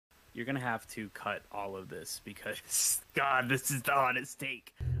You're gonna have to cut all of this because, God, this is the honest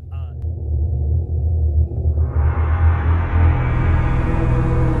take.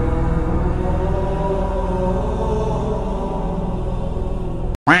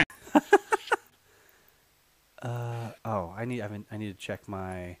 Oh, I need to check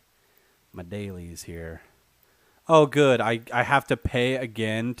my dailies here. Oh, good. I have to pay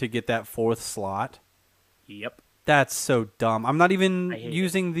again to get that 4th slot. Yep. That's so dumb. I'm not even I hate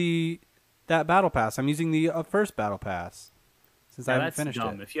using that battle pass. I'm using the first battle pass since I haven't finished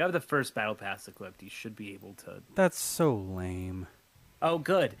dumb. it. If you have the first battle pass equipped, you should be able to. That's so lame. Oh,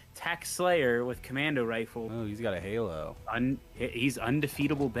 good. Tax Slayer with commando rifle. Oh, he's got a halo. He's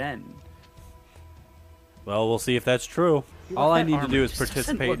undefeatable Ben. Well, we'll see if that's true. All I need to do is just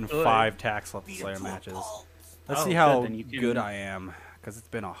doesn't participate in look good. 5 Tax Slayer matches. Let's Oh, see how good, then you can- good I am, because it's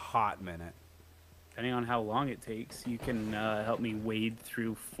been a hot minute. Depending on how long it takes, you can help me wade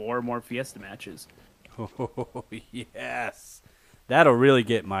through 4 more Fiesta matches. Oh, yes. That'll really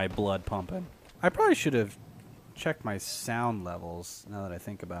get my blood pumping. I probably should have checked my sound levels now that I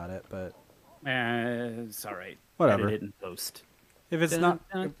think about it, but It's all right. Whatever. Edit it in post. if it's not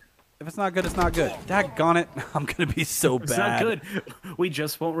good, it's not good. Daggone it. I'm going to be so bad. It's not good. We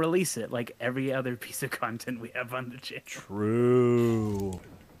just won't release it like every other piece of content we have on the channel. True.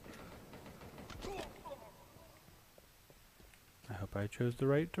 I hope I chose the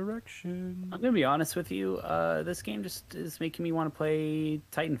right direction. I'm gonna be honest with you. This game just is making me want to play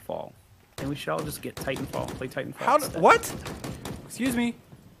Titanfall, and we should all just get Titanfall. Play Titanfall. instead. What? Excuse me.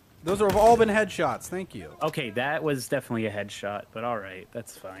 Those have all been headshots. Thank you. Okay, that was definitely a headshot, but all right,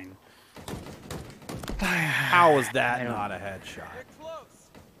 that's fine. How is I that don't- not a headshot?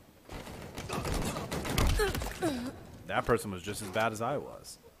 That person was just as bad as I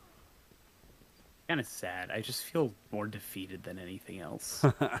was. Kind of sad. I just feel more defeated than anything else.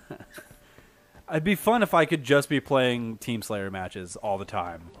 It'd be fun if I could just be playing Team Slayer matches all the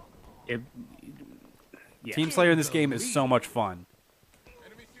time. Yeah. Team Slayer in this game is so much fun.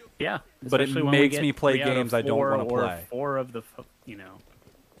 Yeah, But it especially when we makes get me play 3 out of games I don't 4 wanna or play. 4 of the, and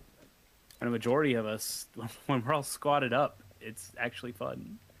a majority of us, when we're all squatted up, it's actually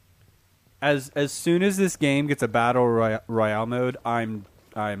fun. As soon as this game gets a battle royale mode, I'm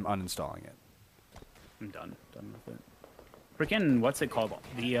uninstalling it. I'm done with it. Freaking, what's it called?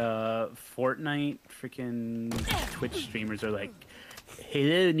 The Fortnite freaking Twitch streamers are like,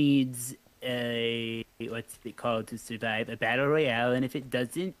 Halo needs a, what's it called, to survive a battle royale, and if it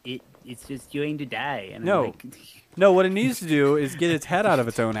doesn't, it's just going to die. And No. I'm like, No, what it needs to do is get its head out of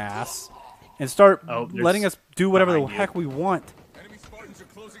its own ass and start there's letting us do whatever the behind you. heck we want Enemy Spartans are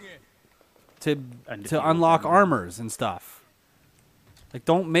closing in. to Undefeated unlock then. armors and stuff. Like,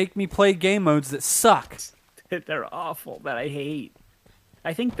 don't make me play game modes that suck. they're awful, that I hate.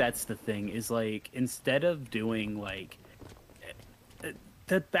 I think that's the thing, is like, instead of doing like,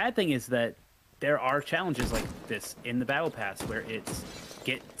 the bad thing is that there are challenges like this in the battle pass where it's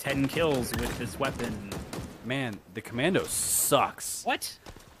get 10 kills with this weapon. Man, the commando sucks. What?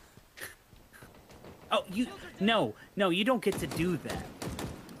 Oh, no, you don't get to do that.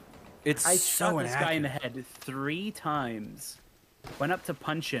 It's I so shot this guy in the inaccurate. head 3 times. Went up to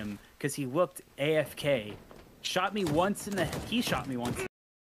punch him because he looked AFK. Shot me once in the head. He shot me once in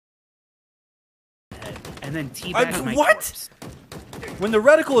the head. And then teabagged my what? corpse. When the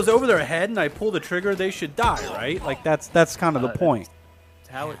reticle is over their head and I pull the trigger, they should die, right? Like, that's kind of the point. That's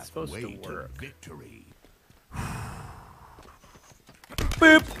how it's supposed to Way to work. victory.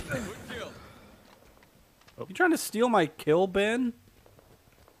 Boop! Good kill. You trying to steal my kill, Ben?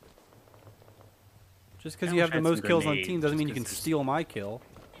 Just because you have the had most some kills on grenades, team doesn't mean you just can 'cause there's- steal my kill.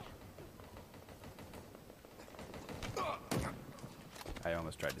 I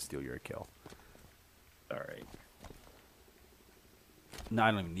almost tried to steal your kill. Alright. No,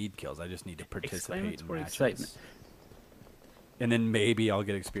 I don't even need kills. I just need to participate in Exclamatory matches. excitement. And then maybe I'll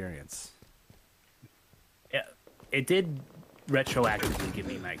get experience. Yeah, it did retroactively give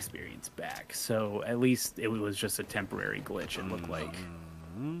me my experience back. So at least it was just a temporary glitch, it looked like.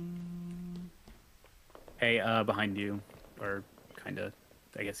 Hey, behind you. Or kind of.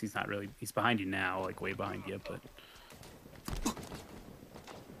 I guess he's not really. He's behind you now, like way behind you, but.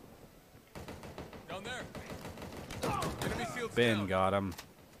 Down there. Enemy shields Ben down. got him.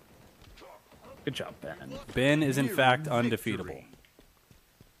 Good job, Ben. Ben is in fact undefeatable.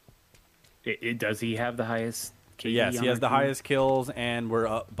 Does he have the highest KD Yes, on he has our the team? highest kills, and we're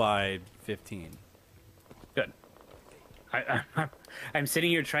up by 15. Good. I'm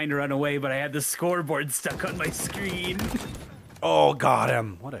sitting here trying to run away, but I had the scoreboard stuck on my screen. Oh, got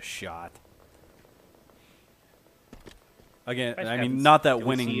him. What a shot. Again, I I haven't mean, not that don't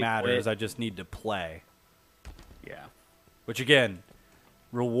winning see it matters. quit. I just need to play. Yeah. Which, again,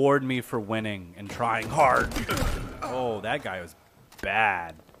 reward me for winning and trying hard. Oh, that guy was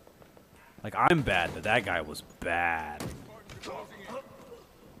bad. Like, I'm bad, but that guy was bad.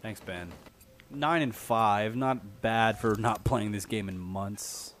 Thanks, Ben. 9 and 5. Not bad for not playing this game in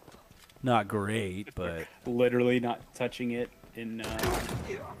months. Not great, but... Literally not touching it in.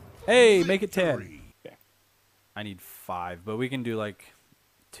 Hey, make it 10. Okay. I need 5, but we can do, like,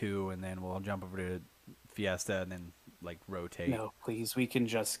 2, and then we'll jump over to Fiesta and then, like, rotate. No, please. We can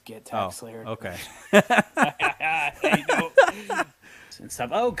just get Oh, Tax Slayer. okay. I know. And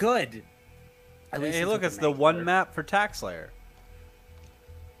stuff. Oh, good. At least Hey, look, with it's the one Mangler. map for Tax Slayer.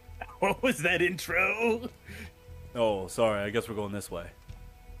 What was that intro? Oh, sorry. I guess we're going this way.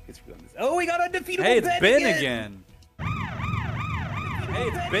 Oh, we got undefeatable. Hey, it's Ben Ben again. Hey,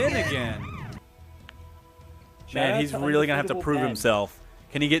 it's Ben again. Shout Man, out he's to really going to have to undefeatable prove Ben. himself.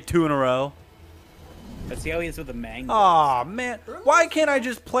 Can he get 2 in a row? Let's see how he is with the mango. Aw, man. Why can't I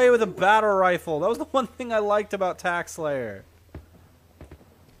just play with a battle rifle? That was the one thing I liked about Tax Slayer.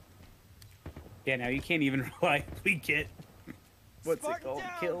 Yeah, now you can't even reliably get what's it Spartan called? down.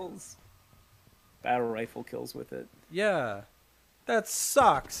 Kills. Battle rifle kills with it. Yeah. That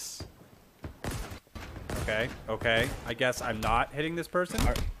sucks. Okay, okay. I guess I'm not hitting this person.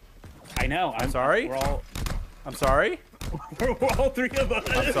 I know. I'm sorry? We're all I'm sorry. we're all three of us.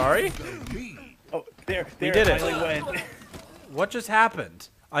 I'm sorry. Oh, there. We There did it it. finally went. What just happened?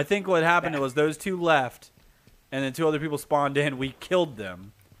 I think what happened was those 2 left, and then 2 other people spawned in. We killed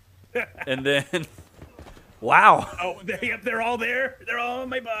them. And then... Wow. Oh, yep, they're all there. They're all on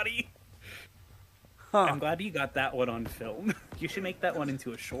my body. Huh. I'm glad you got that one on film. You should make that one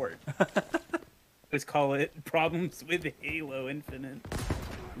into a short. Just call it Problems with Halo Infinite.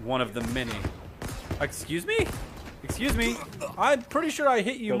 One of the many. Excuse me? Excuse me. I'm pretty sure I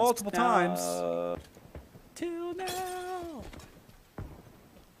hit you multiple times. Till now.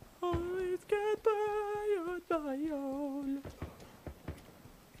 Always get by your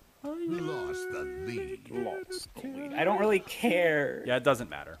Lost the lead. Lost the lead. I don't really care. Yeah, it doesn't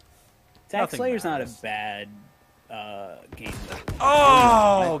matter. Tax nothing Slayer's not matters. a bad game, though.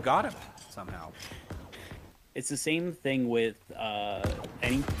 Oh, got him somehow. It's the same thing with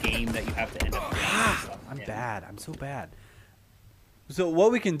any game that you have to end up doing stuff I'm in. bad. I'm so bad. So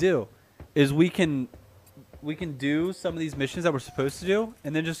what we can do is we can do some of these missions that we're supposed to do,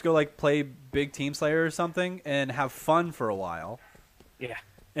 and then just go like play Big Team Slayer or something and have fun for a while. Yeah.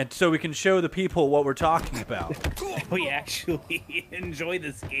 And so we can show the people what we're talking about. We actually enjoy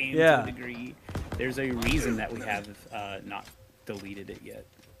this game Yeah. to a degree. There's a reason that we have not deleted it yet.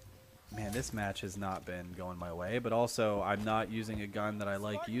 Man, this match has not been going my way, but also I'm not using a gun that I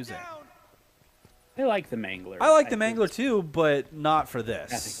like using. I like the Mangler. I like the think Mangler too, but not for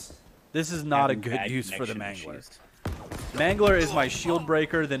this. Nothing. This is not a having good bad use for the connection Mangler. issues. Mangler is my shield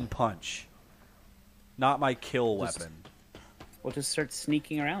breaker, then punch. Not my kill Just- weapon. We'll just start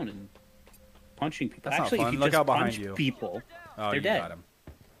sneaking around and punching people. That's not Actually, fun. if you Look just out behind punch you. people, Oh, they're you dead. got him.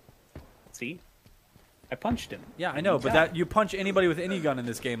 See? I punched him. Yeah, I know, but Got that you punch anybody with any gun in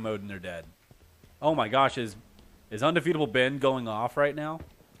this game mode and they're dead. Oh my gosh, is undefeatable Ben going off right now?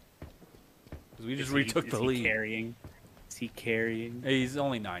 Because we just retook the lead. Carrying? Is he carrying? He's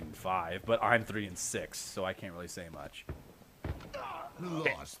only 9 and 5, but I'm 3 and 6, so I can't really say much.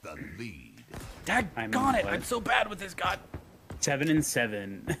 Lost the lead. I'm Daggone it! glad. I'm so bad with this gun. 7 and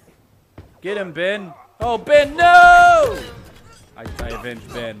 7. Get him, Ben. Oh, Ben, no! I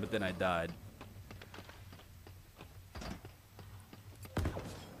avenged Ben, but then I died.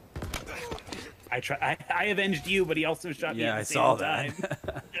 I avenged you, but he also shot me Yeah, at the I same saw time.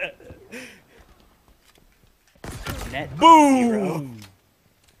 that. Net Boom!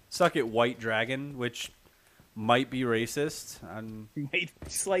 Suck it, White Dragon, which might be racist. Might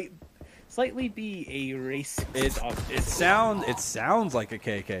slightly be a racist. It sounds like a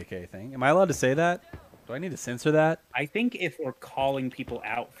KKK thing. Am I allowed to say that? Do I need to censor that? I think if we're calling people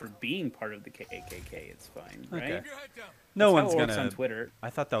out for being part of the KKK, it's fine, right? Okay. Your head down. No That's how one's it works gonna. on Twitter. I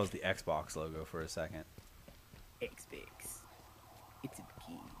thought that was the Xbox logo for a second. Xbox. It's a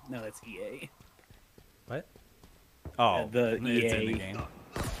key. No, that's EA. What? Oh, the it's in EA. the game.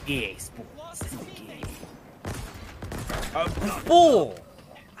 EA Sports. It's a game. Bull.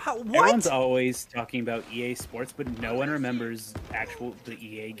 What? Everyone's always talking about EA Sports, but no one remembers the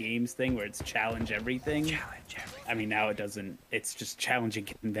EA Games thing where it's challenge everything. Challenge everything. I mean, now it doesn't. It's just challenging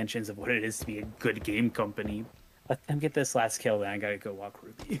conventions of what it is to be a good game company. Let them get this last kill, then I gotta go walk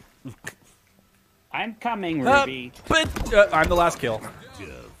Ruby. I'm coming, Ruby. But I'm the last kill.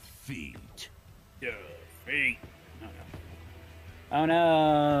 Defeat. Defeat. Oh, no. Oh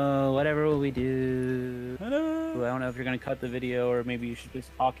no, whatever will we do? I know. I don't know if you're gonna cut the video or maybe you should just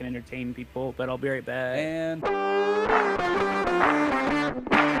talk and entertain people, but I'll be right back. And